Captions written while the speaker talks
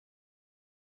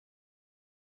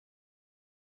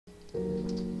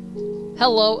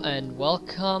Hello and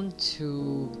welcome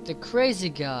to The Crazy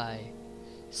Guy.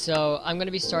 So I'm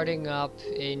gonna be starting up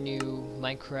a new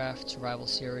Minecraft survival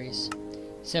series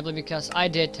simply because I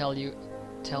did tell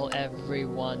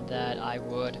everyone that I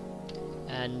would,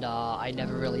 and I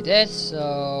never really did.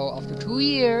 So after 2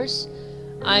 years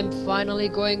I'm finally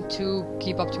going to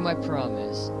keep up to my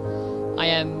promise. I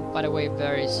am, by the way,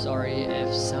 very sorry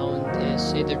if sound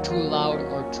is either too loud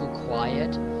or too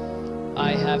quiet.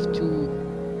 I have to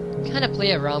kind of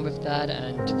play around with that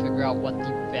and figure out what the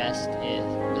best is,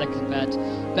 like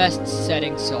the best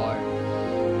settings are.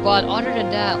 But other than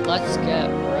that, let's get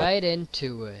right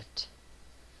into it.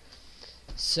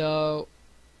 So,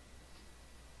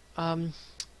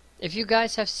 if you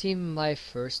guys have seen my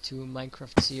first two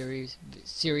Minecraft series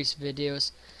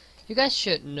videos, you guys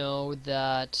should know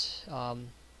that,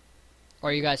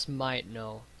 or you guys might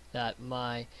know that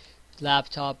my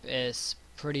laptop is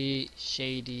pretty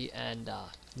shady and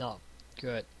not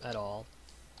good at all.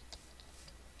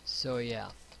 So yeah,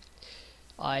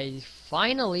 I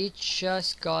finally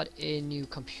just got a new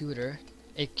computer,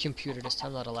 this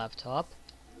time, not a laptop,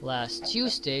 last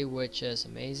Tuesday, which is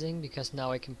amazing because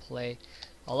now I can play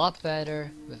a lot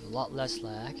better with a lot less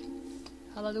lag.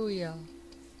 Hallelujah.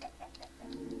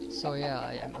 So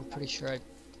yeah, I'm pretty sure I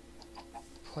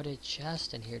put a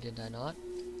chest in here, did I not?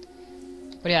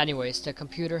 But yeah, anyways, the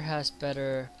computer has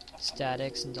better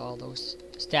statics and all those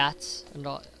stats and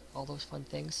all those fun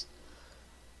things.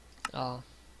 Yeah,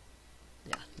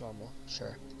 normal,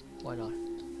 sure, why not?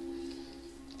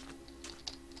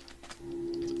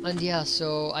 And yeah,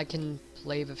 so I can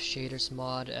play with shaders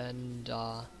mod, and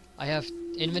I have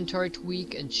inventory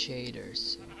tweak and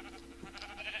shaders.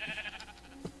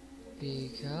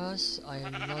 Because I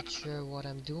am not sure what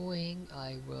I'm doing,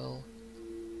 I will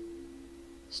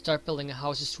start building a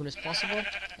house as soon as possible,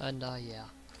 and yeah,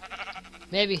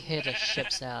 maybe hit a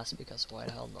ship's ass, because why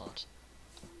the hell not?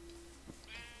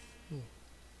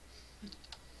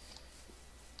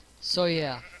 So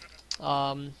yeah,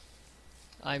 I'm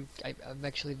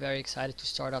actually very excited to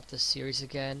start up this series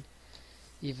again,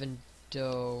 even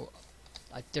though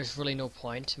there's really no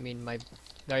point. I mean, my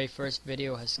very first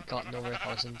video has gotten over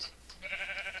 1,000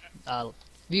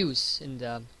 views in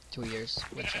the 2 years,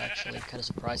 which I'm actually kind of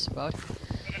surprised about.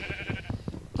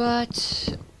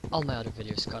 But all my other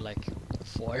videos got like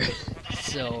 4,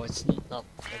 so it's not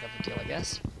big of a deal, I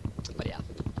guess. But yeah,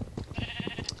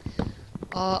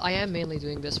 I am mainly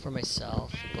doing this for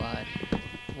myself, but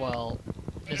well,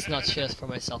 it's not just for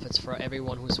myself, it's for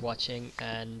everyone who's watching,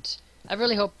 and I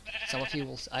really hope some of you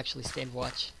will actually stay and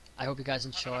watch. I hope you guys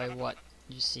enjoy what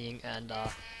you're seeing, and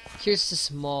here's a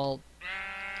small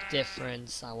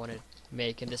difference I want to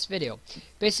make in this video.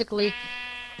 Basically,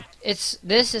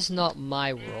 this is not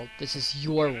my world, this is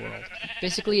your world.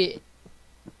 Basically,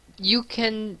 you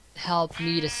can help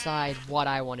me decide what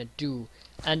I want to do,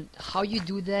 and how you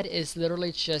do that is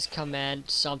literally just comment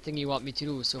something you want me to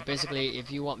do. So basically,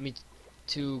 if you want me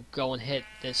to go and hit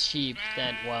this sheep,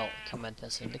 then well, comment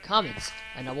this in the comments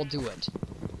and I will do it.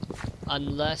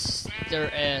 Unless there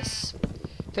is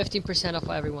 15% of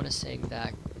everyone is saying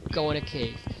that go in a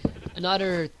cave,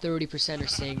 another 30% are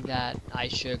saying that I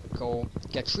should go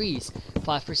get trees,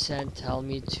 5% tell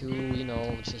me to, you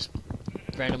know, just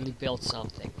randomly build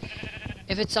something.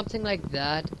 If it's something like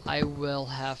that, I will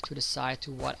have to decide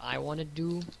to what I want to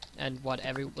do and what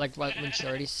what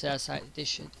majority says I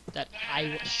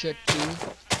should do,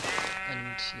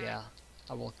 and yeah,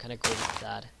 I will kind of go with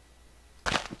that.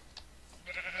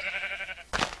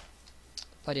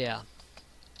 But yeah,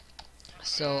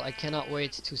 so I cannot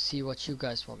wait to see what you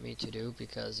guys want me to do,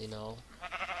 because you know,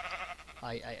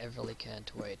 I really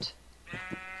can't wait.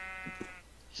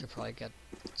 Should probably get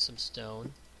some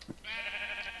stone,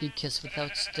 because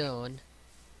without stone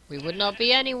we would not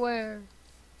be anywhere.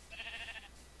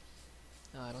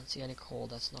 No, I don't see any coal,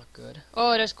 that's not good.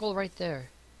 Oh, there's coal right there.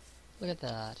 Look at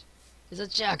that. It's a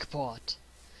jackpot.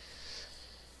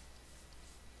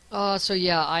 So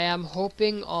yeah, I am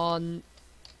hoping on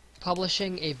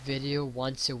publishing a video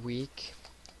once a week.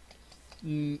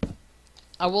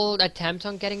 I will attempt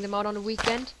on getting them out on the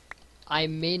weekend. I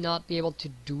may not be able to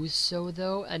do so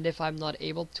though, and if I'm not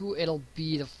able to, it'll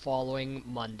be the following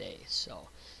Monday. So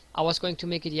I was going to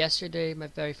make it yesterday, my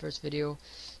very first video.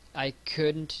 I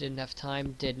didn't have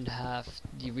time, didn't have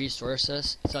the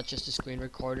resources, such as the screen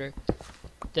recorder.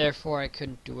 Therefore I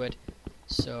couldn't do it,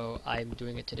 so I'm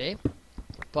doing it today.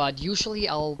 But usually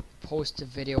I'll post a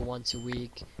video once a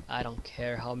week. I don't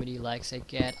care how many likes I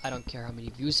get, I don't care how many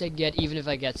views I get. Even if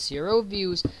I get 0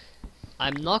 views,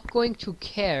 I'm not going to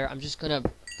care. I'm just gonna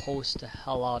post the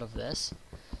hell out of this.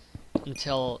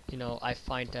 until, you know, I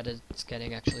find that it's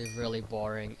getting actually really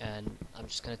boring, and I'm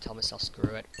just gonna tell myself,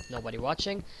 screw it, nobody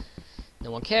watching,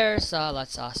 no one cares,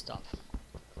 let's stop.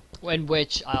 In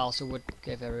which I also would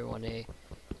give everyone a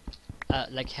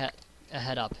like a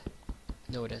head up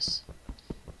notice,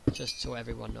 just so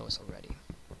everyone knows already.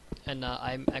 And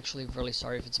I'm actually really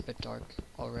sorry if it's a bit dark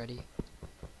already.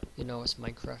 You know, it's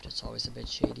Minecraft, it's always a bit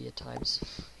shady at times.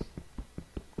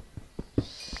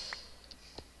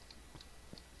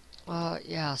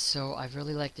 Yeah, so I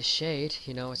really like the shade,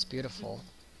 you know, it's beautiful.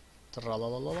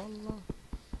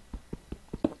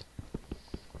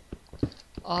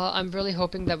 I'm really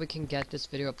hoping that we can get this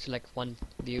video up to like 1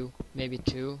 view, maybe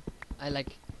 2. I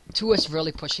like 2 is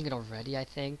really pushing it already, I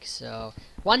think. So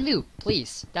 1 view,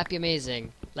 please. That'd be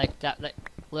amazing. Like that, like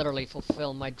literally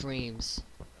fulfill my dreams.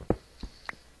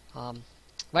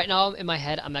 Right now in my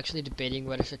head, I'm actually debating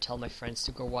whether I should tell my friends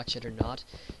to go watch it or not,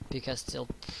 because they'll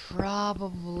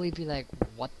probably be like,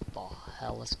 "What the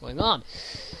hell is going on?"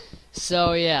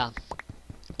 So yeah.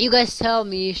 You guys tell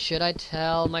me, should I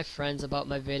tell my friends about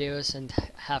my videos and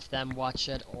have them watch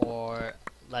it, or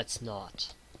let's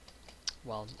not?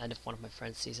 Well, and if one of my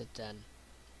friends sees it, then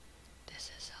this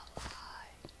is a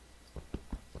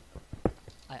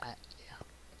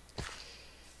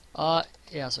lie.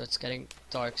 Yeah, so it's getting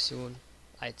dark soon,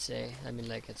 I'd say. I mean,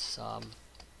 like, it's like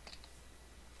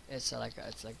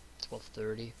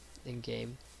 12:30 in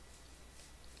game.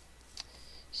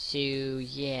 So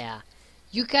yeah.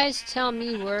 You guys tell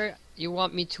me where you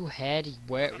want me to head,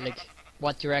 where, like,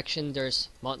 what direction. There's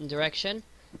mountain direction,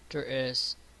 there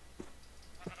is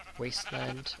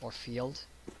wasteland or field.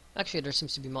 Actually, there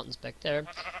seems to be mountains back there.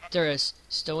 There is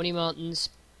stony mountains,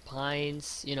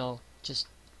 pines, you know, just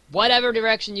whatever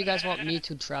direction you guys want me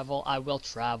to travel, I will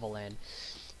travel in.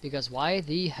 Because why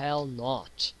the hell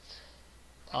not?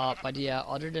 But yeah,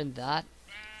 other than that,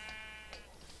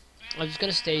 I'm just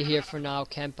gonna stay here for now,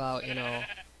 camp out, you know.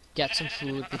 Get some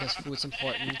food, because food's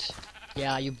important.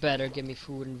 Yeah, you better give me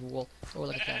food and wool. Oh,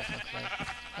 look at that, I found clay.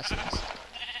 That's nice.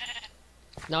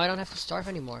 Now I don't have to starve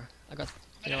anymore. I got,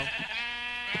 you know,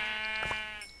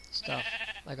 stuff.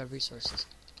 I got resources.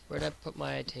 Where did I put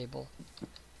my table?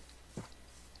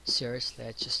 Seriously,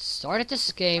 I just started this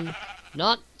game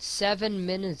not 7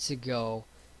 minutes ago.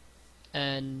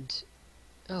 And...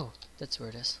 oh, that's where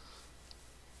it is.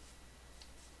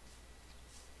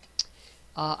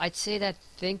 I'd say that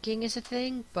thinking is a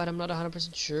thing, but I'm not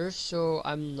 100% sure, so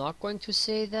I'm not going to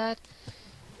say that.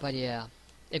 But yeah,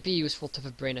 it'd be useful to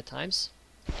have a brain at times.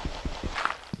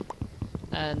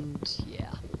 And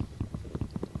yeah.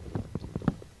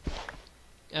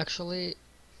 Actually,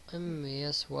 I may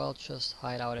as well just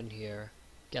hide out in here.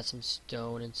 Get some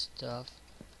stone and stuff.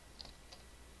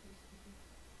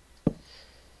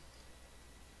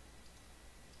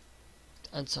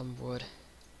 And some wood.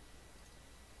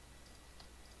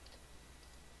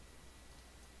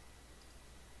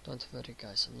 Don't worry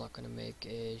guys, I'm not gonna make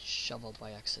a shovel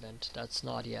by accident. That's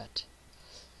not yet.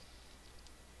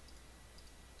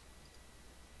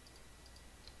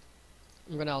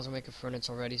 I'm gonna also make a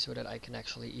furnace already so that I can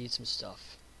actually eat some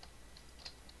stuff.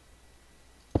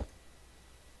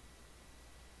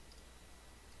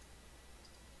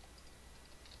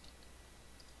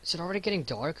 Is it already getting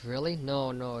dark? Really?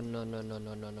 No. No,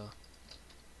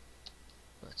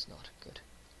 it's not. Good.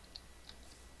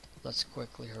 Let's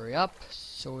quickly hurry up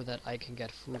so that I can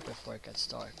get food before it gets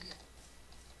dark.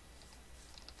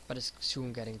 But it's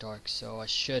soon getting dark, so I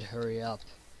should hurry up.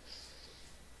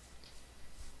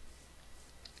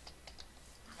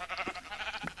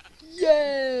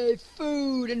 Yay!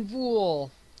 Food and wool!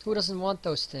 Who doesn't want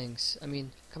those things? I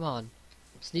mean, come on.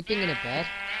 Sleeping in a bed?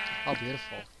 How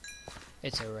beautiful.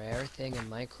 It's a rare thing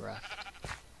in Minecraft.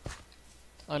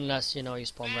 Unless, you know, you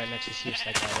spawn right next to sheep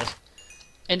like I did.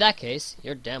 In that case,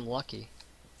 you're damn lucky.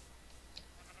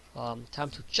 Time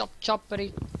to chop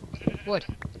buddy. Wood.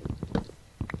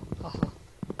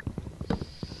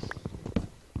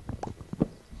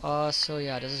 Haha. So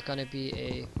yeah, this is gonna be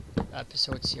a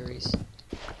episode series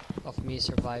of me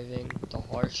surviving the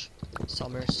harsh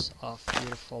summers of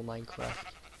beautiful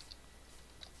Minecraft.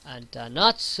 And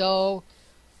not so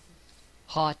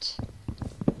hot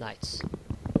nights.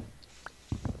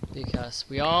 Because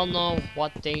we all know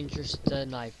what dangers the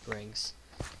knife brings.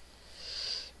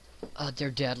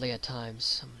 They're deadly at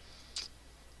times.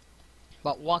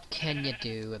 But what can you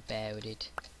do about it?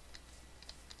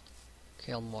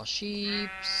 Kill more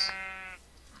sheeps.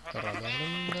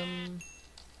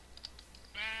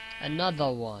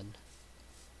 Another one.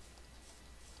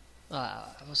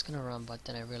 I was gonna run, but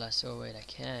then I realized, oh wait, I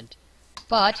can't.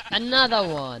 But another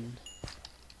one.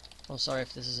 I'm sorry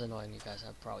if this is annoying you guys.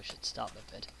 I probably should stop a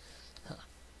bit.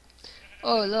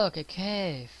 Oh look, a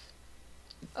cave.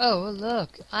 Oh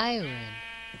look, iron.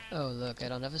 Oh look, I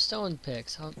don't have a stone pick.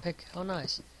 How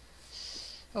nice.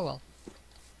 Oh well.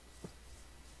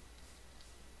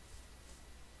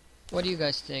 What do you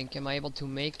guys think? Am I able to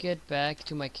make it back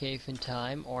to my cave in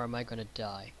time, or am I gonna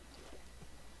die?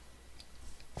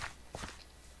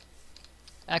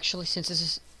 Actually, since this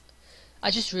is...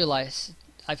 I just realized,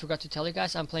 I forgot to tell you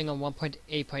guys, I'm playing on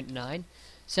 1.8.9,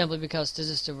 simply because this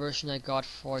is the version I got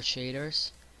for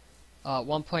shaders.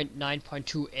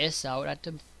 1.9.2 is out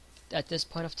at this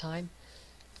point of time,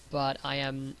 but I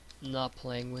am not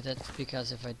playing with it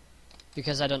because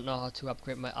I don't know how to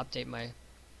update my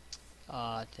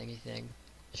thingy thing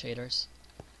shaders.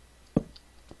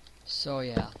 So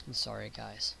yeah, I'm sorry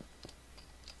guys.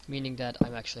 Meaning that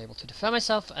I'm actually able to defend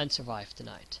myself and survive the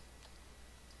night.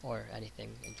 Or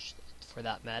anything for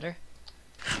that matter.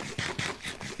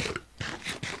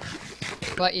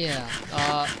 But yeah,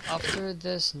 after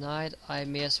this night I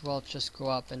may as well just go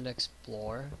up and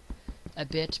explore a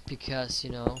bit because,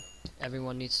 you know,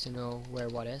 everyone needs to know where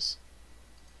what is.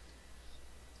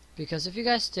 Because if you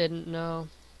guys didn't know,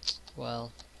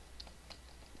 well,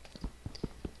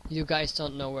 you guys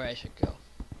don't know where I should go.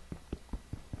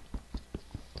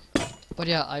 But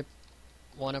yeah, I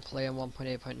want to play on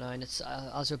 1.8.9. It's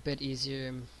also a bit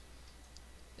easier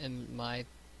in my,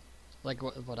 like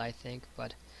what I think,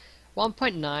 but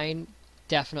 1.9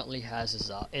 definitely has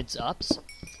its ups,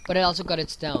 but it also got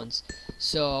its downs.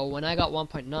 So when I got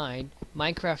 1.9,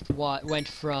 Minecraft went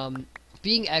from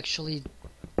being actually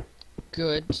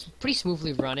good, pretty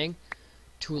smoothly running,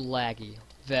 to laggy,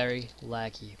 very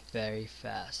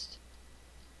fast.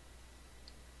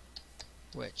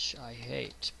 Which I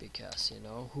hate, because, you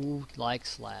know, who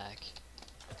likes lag?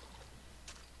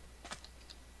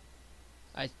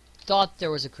 I thought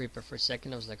there was a creeper for a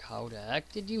second. I was like, how the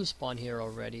heck did you spawn here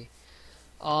already?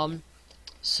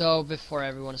 So before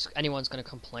anyone's gonna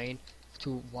complain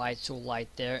to why it's so light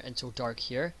there and so dark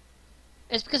here,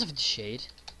 it's because of the shade.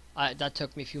 That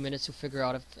took me a few minutes to figure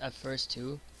out at first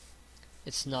too.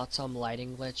 It's not some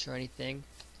lighting glitch or anything.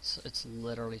 It's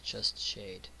literally just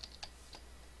shade.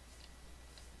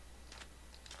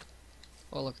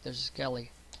 Oh look, there's a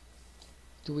skelly.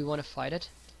 Do we want to fight it?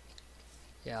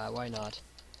 Yeah, why not?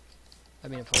 I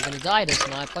mean, if we're gonna die this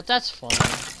night, but that's fine.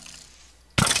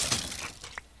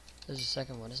 There's a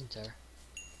second one, isn't there?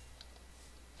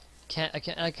 I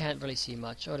can't really see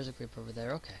much. Oh, there's a creeper over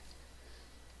there. Okay.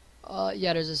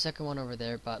 Yeah, there's a second one over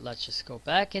there, but let's just go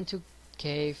back into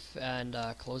cave and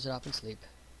close it up and sleep.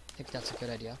 I think that's a good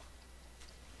idea.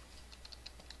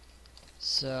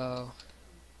 So,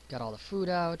 got all the food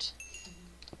out.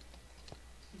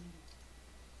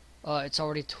 It's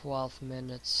already 12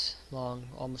 minutes long,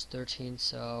 almost 13,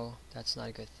 so that's not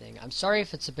a good thing. I'm sorry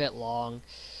if it's a bit long.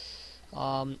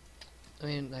 I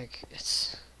mean, like,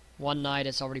 it's one night.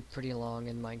 It's already pretty long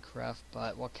in Minecraft,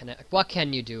 but what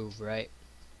can you do, right?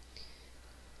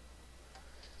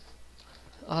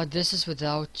 This is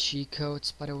without cheat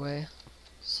codes, by the way,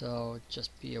 so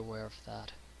just be aware of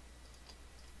that.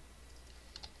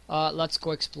 Let's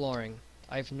go exploring.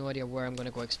 I have no idea where I'm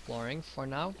gonna go exploring for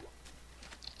now.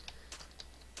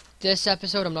 This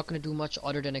episode I'm not gonna do much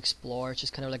other than explore,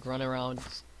 just kind of like run around,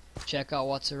 check out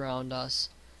what's around us.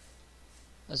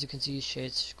 As you can see,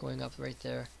 shades going up right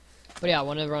there. But yeah, I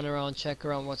want to run around, check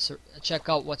out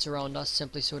what's around us,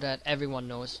 simply so that everyone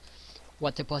knows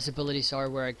what the possibilities are,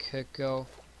 where I could go,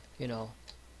 you know,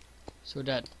 so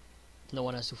that no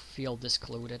one has to feel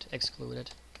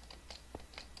excluded.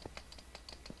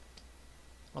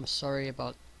 I'm sorry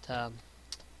about the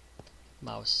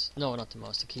mouse. No, not the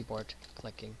mouse, the keyboard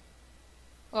clicking.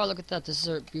 Oh, look at that. This is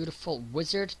a beautiful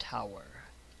wizard tower.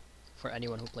 For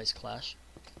anyone who plays Clash,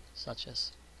 such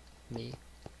as me.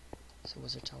 It's a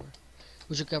wizard tower.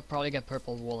 We should probably get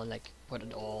purple wool and like put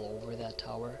it all over that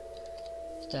tower.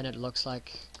 Then it looks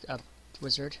like a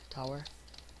wizard tower.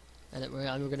 And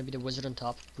we're gonna be the wizard on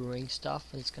top brewing stuff.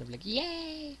 And it's gonna be like,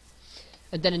 yay!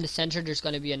 And then in the center there's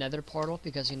gonna be a nether portal,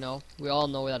 because, you know, we all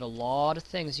know that a lot of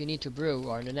things you need to brew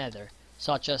are in the nether.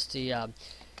 Such as the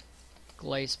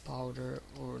glaze powder,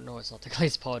 or no, it's not the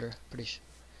glaze powder,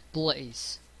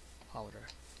 blaze powder,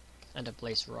 and a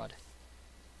blaze rod.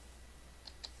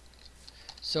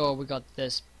 So we got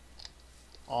this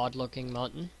odd looking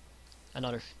mountain,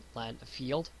 another a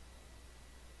field.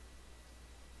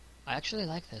 I actually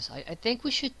like this. I think we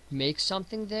should make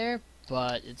something there,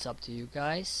 but it's up to you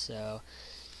guys. So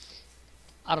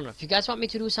I don't know if you guys want me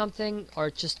to do something,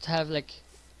 or just have like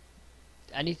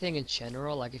anything in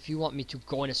general. Like if you want me to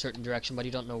go in a certain direction but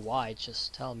you don't know why,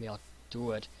 just tell me, I'll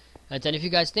do it. And then if you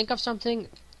guys think of something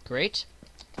great,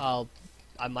 I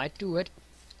might do it.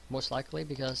 most likely,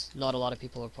 because not a lot of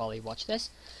people will probably watch this.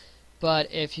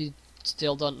 But if you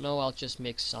still don't know, I'll just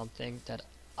make something that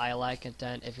I like, and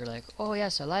then if you're like, oh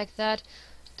yes, I like that,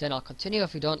 then I'll continue.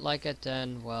 If you don't like it,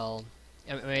 then, well,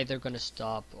 I'm either gonna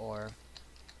stop or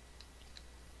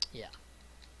yeah.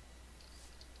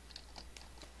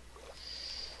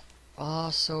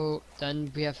 So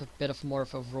then we have a bit of more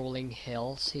of a rolling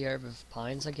hills here with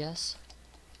pines, I guess.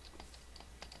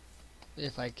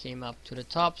 If I came up to the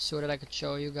top so that I could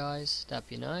show you guys, that'd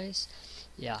be nice.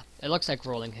 Yeah, it looks like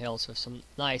rolling hills with some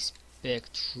nice big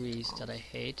trees that I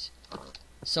hate.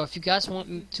 So if you guys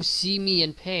want to see me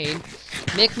in pain,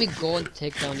 make me go and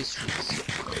take down these trees,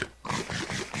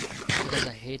 because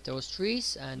I hate those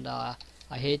trees, and I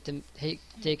hate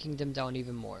taking them down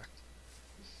even more.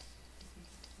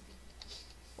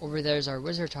 Over there's our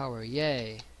wizard tower.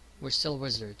 Yay, we're still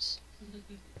wizards.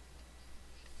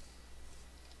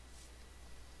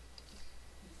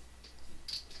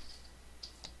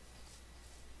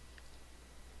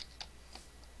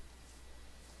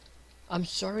 I'm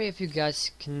sorry if you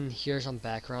guys can hear some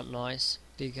background noise,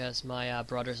 because my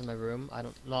brother's in my room.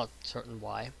 Not certain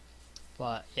why,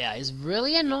 but yeah, he's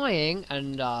really annoying,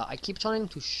 and I keep telling him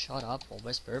to shut up or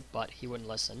whisper, but he wouldn't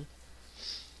listen.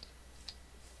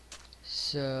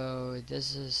 So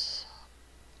this is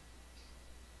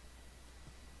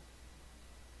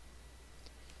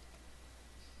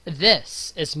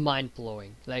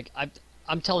mind-blowing. Like,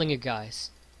 I'm telling you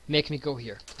guys, make me go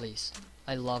here, please.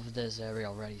 I love this area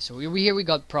already. So here we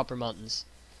got proper mountains.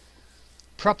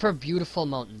 Proper beautiful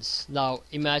mountains. Now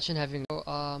imagine having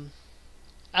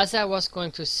as I was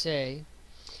going to say,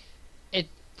 it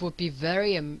would be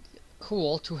very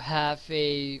cool to have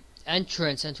a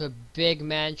entrance into a big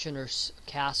mansion or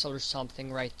castle or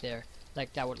something right there.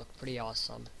 Like, that would look pretty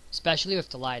awesome, especially with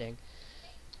the lighting.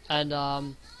 And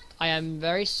I am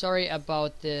very sorry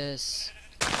about this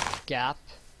gap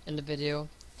in the video.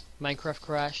 Minecraft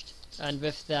crashed, and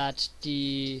with that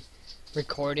the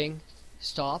recording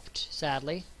stopped,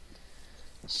 sadly.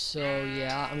 So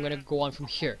yeah, I'm gonna go on from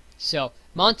here. So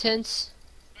mountains,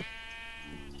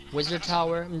 wizard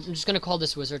tower. I'm just gonna call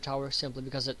this wizard tower simply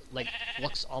because it like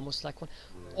looks almost like one.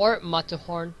 Or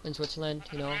Matterhorn in Switzerland.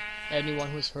 You know,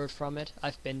 anyone who's heard from it,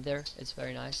 I've been there. It's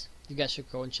very nice. You guys should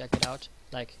go and check it out,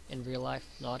 like in real life,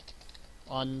 not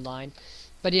online.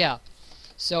 But yeah.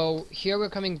 So here we're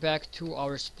coming back to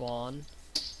our spawn,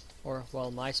 or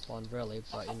well, my spawn really,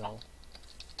 but you know,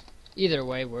 either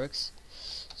way works.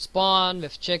 Spawn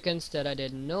with chickens that I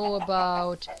didn't know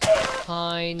about,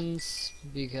 pines,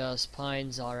 because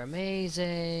pines are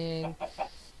amazing.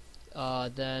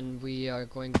 Then we are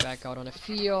going back out on a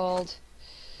field.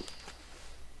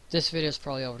 This video is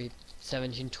probably already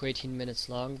 17 to 18 minutes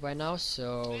long by now,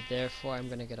 so therefore I'm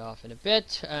gonna get off in a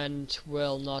bit and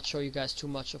will not show you guys too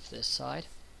much of this side,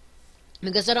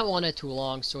 because I don't want it too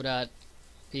long so that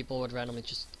people would randomly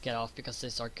just get off because they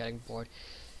start getting bored.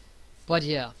 But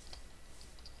yeah,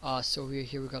 so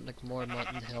here we got like more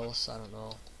mountain hills. I don't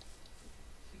know,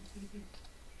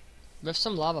 with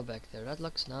some lava back there. That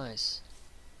looks nice,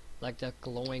 like that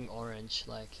glowing orange,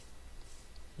 like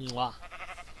mwah.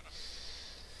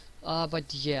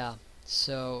 But yeah,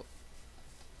 so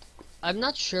I'm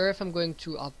not sure if I'm going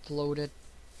to upload it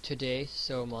today,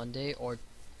 so Monday, or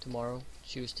tomorrow,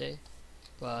 Tuesday,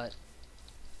 but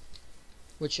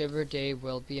whichever day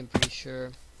will be, I'm pretty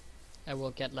sure I will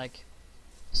get like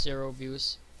 0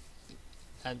 views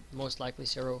and most likely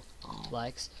 0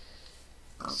 likes.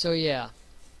 So yeah,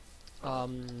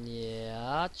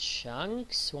 yeah,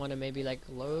 chunks wanna maybe like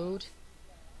load.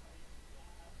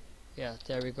 Yeah,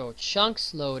 there we go.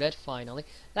 Chunks loaded finally.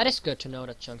 That is good to know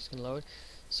that chunks can load.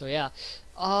 So yeah,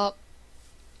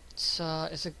 is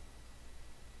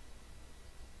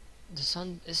the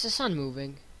sun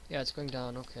moving? Yeah, it's going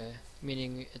down. Okay,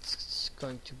 meaning it's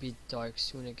going to be dark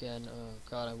soon again. Oh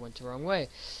god, I went the wrong way.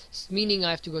 Meaning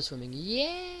I have to go swimming.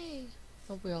 Yay!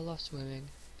 Oh, we all love swimming.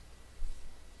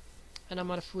 And I'm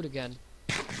out of food again.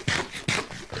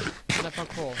 And I found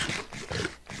coal.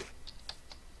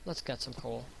 Let's get some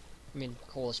coal. I mean,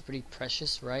 coal is pretty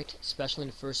precious, right? Especially in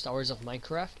the first hours of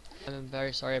Minecraft. I'm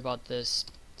very sorry about this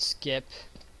skip.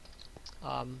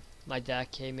 My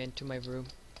dad came into my room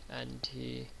and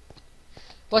he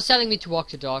was telling me to walk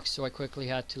the dog, so I quickly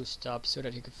had to stop so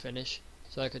that he could finish,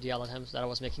 so I could yell at him that I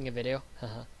was making a video.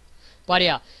 But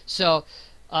yeah, so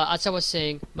as I was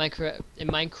saying, in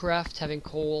Minecraft having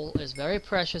coal is very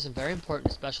precious and very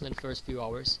important, especially in the first few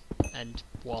hours, and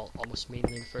well, almost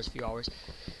mainly in the first few hours.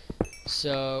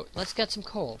 So let's get some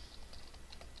coal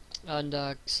and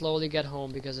slowly get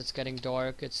home because it's getting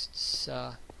dark. It's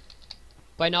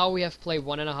by now we have played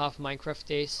 1.5 Minecraft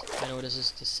days. I know this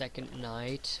is the second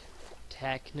night,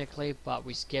 technically, but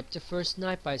we skipped the first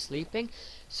night by sleeping,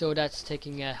 so that's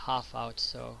taking a half out.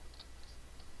 So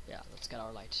yeah, let's get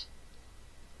our light,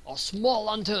 a small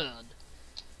lantern,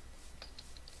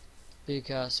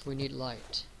 because we need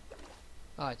light.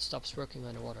 Ah, it stops working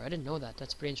underwater. I didn't know that.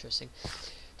 That's pretty interesting.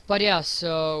 But yeah,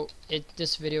 so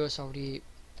this video is already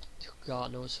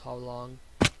God knows how long.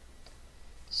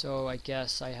 So I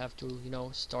guess I have to, you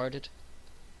know, start it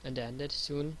and end it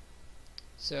soon.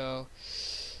 So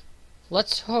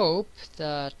let's hope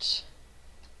that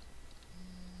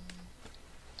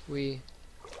we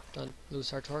don't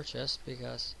lose our torches,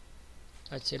 because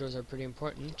I'd say those are pretty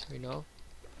important, you know.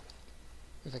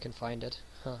 If I can find it.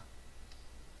 Huh.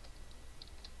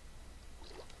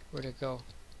 Where'd it go?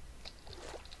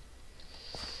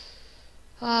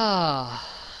 Ah,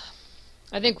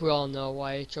 I think we all know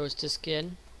why I chose this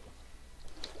skin,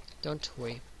 don't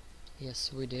we?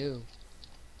 Yes, we do.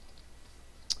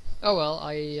 Oh well,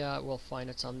 I will find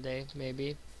it someday,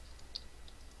 maybe.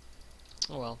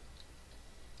 Oh well.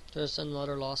 There's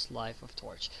another lost life of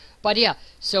Torch. But yeah,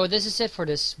 so this is it for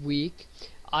this week.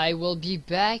 I will be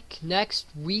back next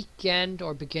weekend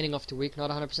or beginning of the week, not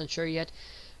 100% sure yet.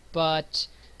 But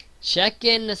check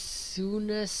in as soon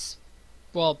as,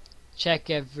 well, check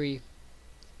every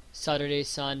Saturday,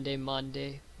 Sunday,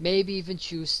 Monday, maybe even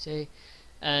Tuesday,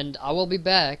 and I will be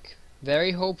back,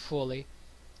 very hopefully.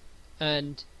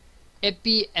 And it'd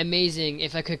be amazing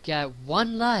if I could get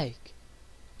 1 like,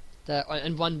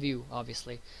 and 1 view,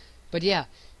 obviously. But yeah,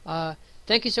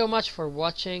 thank you so much for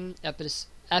watching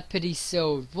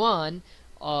episode 1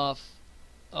 of,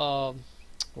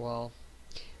 well,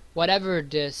 whatever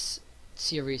this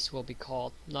series will be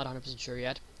called. Not 100% sure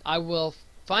yet. I will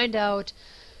find out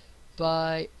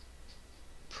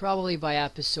probably by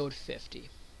episode 50.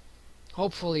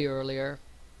 Hopefully earlier.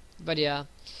 But yeah.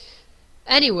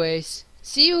 Anyways,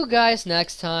 see you guys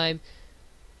next time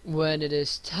when it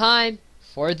is time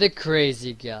for the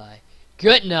crazy guy.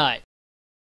 Good night.